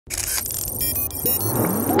Hey,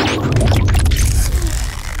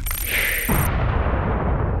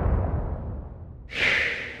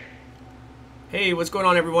 what's going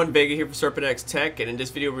on everyone? Vega here for SerpentX Tech, and in this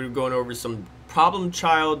video we're going over some problem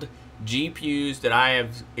child GPUs that I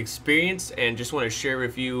have experienced and just want to share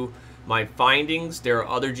with you my findings. There are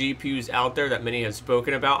other GPUs out there that many have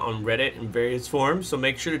spoken about on Reddit in various forms, so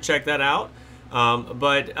make sure to check that out.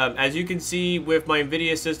 As you can see with my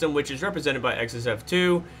Nvidia system, which is represented by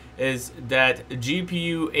XSF2, is that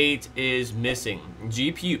GPU 8 is missing.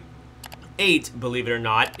 GPU 8, believe it or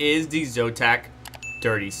not, is the Zotac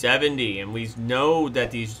 3070, and we know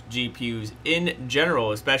that these GPUs in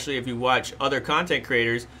general, especially if you watch other content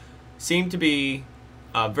creators, seem to be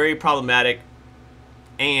very problematic,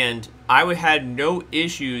 and I had no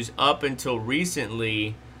issues up until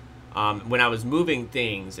recently when I was moving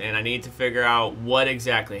things and I needed to figure out what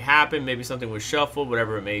exactly happened. Maybe something was shuffled,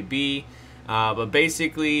 whatever it may be, but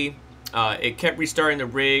basically it kept restarting the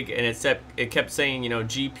rig, and it kept saying, you know,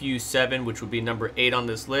 GPU 7, which would be number 8 on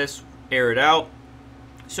this list, errored out.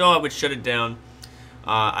 So I would shut it down.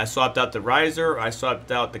 I swapped out the riser, I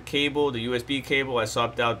swapped out the cable, the USB cable, I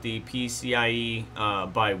swapped out the PCIe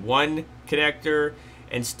by 1 connector,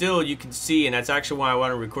 and still you can see, and that's actually why I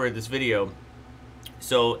want to record this video.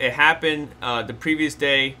 So it happened the previous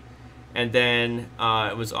day, and then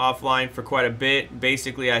it was offline for quite a bit.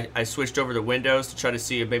 Basically, I switched over to Windows to try to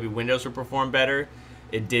see if maybe Windows would perform better.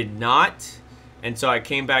 It did not, and so I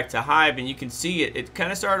came back to Hive, and you can see it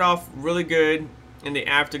kind of started off really good in the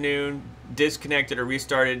afternoon, disconnected or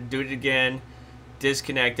restarted, do it again,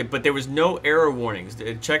 disconnected, but there was no error warnings.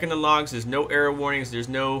 Checking the logs, there's no error warnings, there's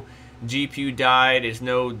no GPU died, there's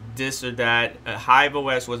no this or that. Hive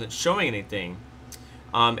OS wasn't showing anything.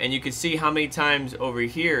 And you can see how many times over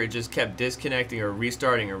here it just kept disconnecting or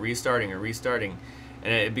restarting or restarting or restarting.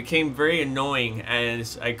 And it became very annoying,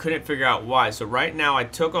 and I couldn't figure out why. So right now I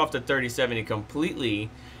took off the 3070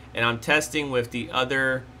 completely, and I'm testing with the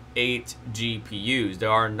other 8 GPUs.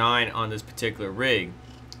 There are 9 on this particular rig,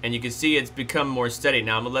 and you can see it's become more steady.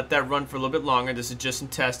 Now I'm gonna let that run for a little bit longer. This is just some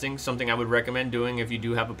testing, something I would recommend doing if you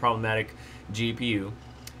do have a problematic GPU.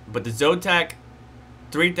 But the Zotac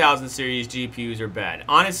 3000 series GPUs are bad.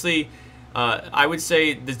 Honestly, I would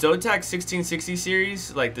say the Zotac 1660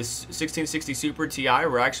 series, like the 1660 Super Ti,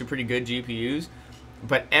 were actually pretty good GPUs,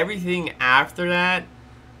 but everything after that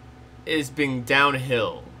is being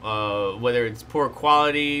downhill. Whether it's poor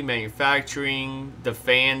quality, manufacturing, the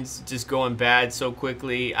fans just going bad so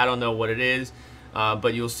quickly, I don't know what it is,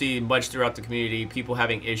 but you'll see much throughout the community people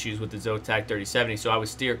having issues with the Zotac 3070, so I would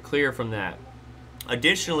steer clear from that.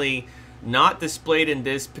 Additionally, not displayed in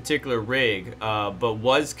this particular rig, but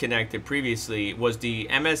was connected previously, was the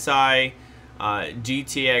Msi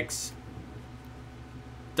Gtx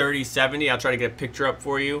 3070. I'll try to get a picture up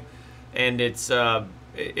for you, and it's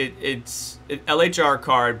it's an LHR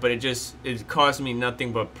card, but it caused me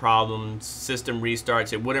nothing but problems. System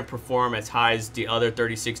restarts, it wouldn't perform as high as the other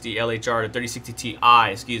 3060 LHR, the 3060 Ti,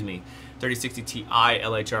 excuse me, 3060 Ti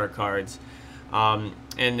LHR cards.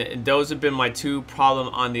 And those have been my two problem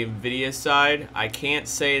on the Nvidia side. I can't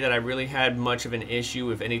say that I really had much of an issue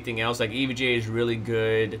with anything else. Like EVGA is really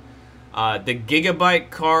good. The Gigabyte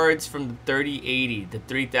cards from the 3080, the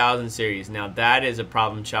 3000 series, now that is a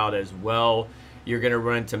problem child as well. You're going to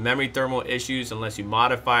run into memory thermal issues unless you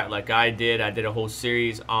modify it like I did. I did a whole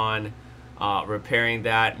series on repairing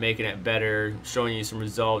that, making it better, showing you some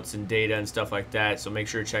results and data and stuff like that. So make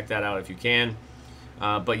sure to check that out if you can.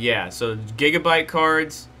 But yeah, so Gigabyte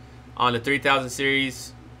cards on the 3000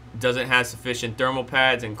 series doesn't have sufficient thermal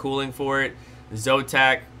pads and cooling for it.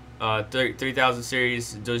 Zotac 3000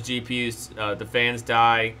 series, those GPUs, the fans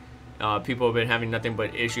die. People have been having nothing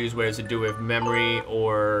but issues, whether it's to do with memory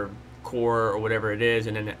or core or whatever it is.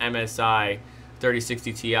 And then the MSI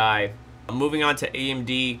 3060 Ti. Moving on to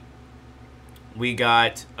AMD, we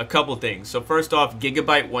got a couple things. So first off,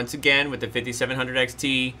 Gigabyte once again with the 5700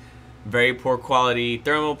 XT, very poor quality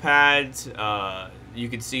thermal pads. You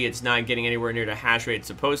can see it's not getting anywhere near the hash rate it's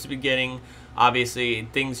supposed to be getting. Obviously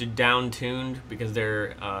things are down tuned because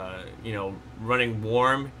they're you know, running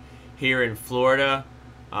warm here in Florida.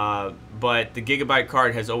 But the Gigabyte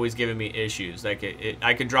card has always given me issues. Like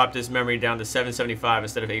I could drop this memory down to 775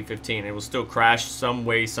 instead of 815, and it will still crash some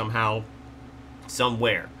way, somehow,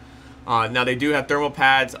 somewhere. Now they do have thermal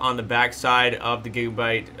pads on the back side of the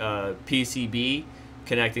Gigabyte PCB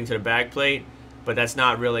connecting to the backplate, but that's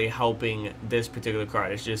not really helping this particular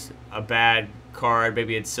card. It's just a bad card.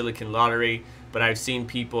 Maybe it's silicon lottery, but I've seen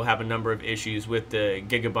people have a number of issues with the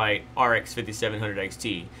Gigabyte RX 5700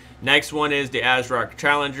 XT. Next one is the Asrock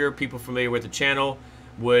Challenger. People familiar with the channel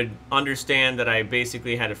would understand that I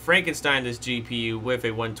basically had to Frankenstein this GPU with a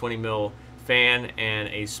 120mm fan and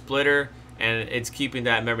a splitter, and it's keeping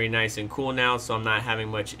that memory nice and cool now, so I'm not having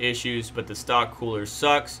much issues, but the stock cooler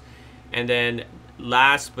sucks. And then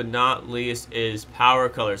last but not least is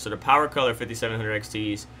PowerColor. So the PowerColor 5700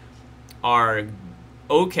 XTs are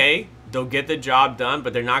okay. They'll get the job done,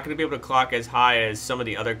 but they're not going to be able to clock as high as some of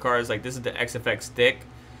the other cards. Like this is the XFX thick.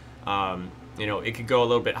 You know, it could go a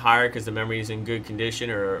little bit higher because the memory is in good condition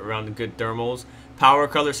or around the good thermals.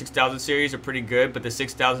 PowerColor 6000 series are pretty good, but the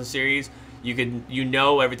 6000 series, you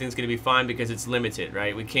know everything's going to be fine because it's limited,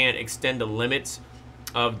 right? We can't extend the limits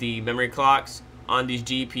of the memory clocks on these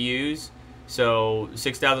GPUs. So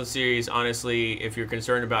 6000 series, honestly, if you're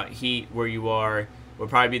concerned about heat where you are, would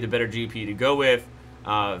probably be the better GPU to go with.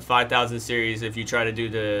 5000 series, if you try to do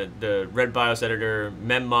the Red BIOS editor,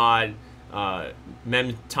 mem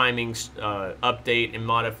timing update and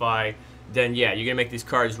modify, then yeah, you're gonna make these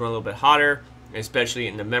cards run a little bit hotter, especially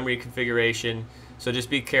in the memory configuration. So just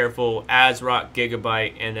be careful. Asrock,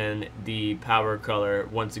 Gigabyte, and then the PowerColor.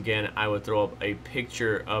 Once again, I would throw up a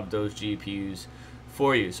picture of those GPUs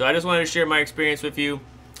for you. So I just wanted to share my experience with you,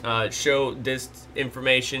 show this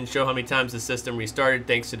information, show how many times the system restarted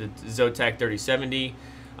thanks to the Zotac 3070.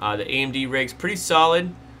 The AMD rig's pretty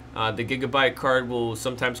solid. The Gigabyte card will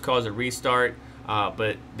sometimes cause a restart,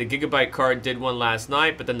 but the Gigabyte card did one last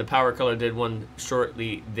night, but then the PowerColor did one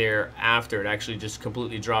shortly thereafter. It actually just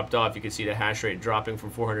completely dropped off. You can see the hash rate dropping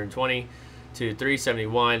from 420 to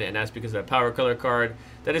 371, and that's because of that PowerColor card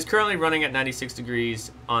that is currently running at 96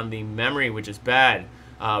 degrees on the memory, which is bad.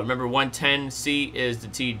 Remember, 110C is the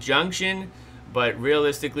T junction, but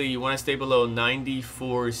realistically, you want to stay below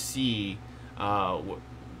 94C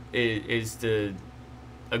is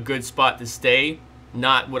a good spot to stay.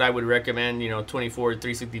 Not what I would recommend, you know, 24,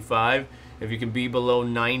 365. If you can be below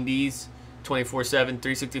 90s, 24/7,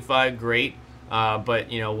 365, great.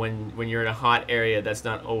 But you know, when you're in a hot area, that's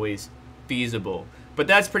not always feasible. But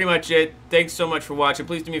that's pretty much it. Thanks so much for watching.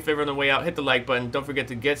 Please do me a favor on the way out, hit the like button. Don't forget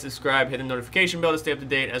to get subscribed, hit the notification bell to stay up to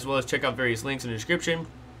date, as well as check out various links in the description,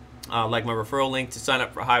 like my referral link to sign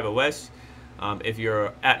up for Hive OS. If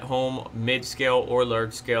you're at home, mid-scale or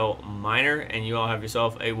large-scale miner, and you all have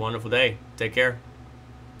yourself a wonderful day. Take care.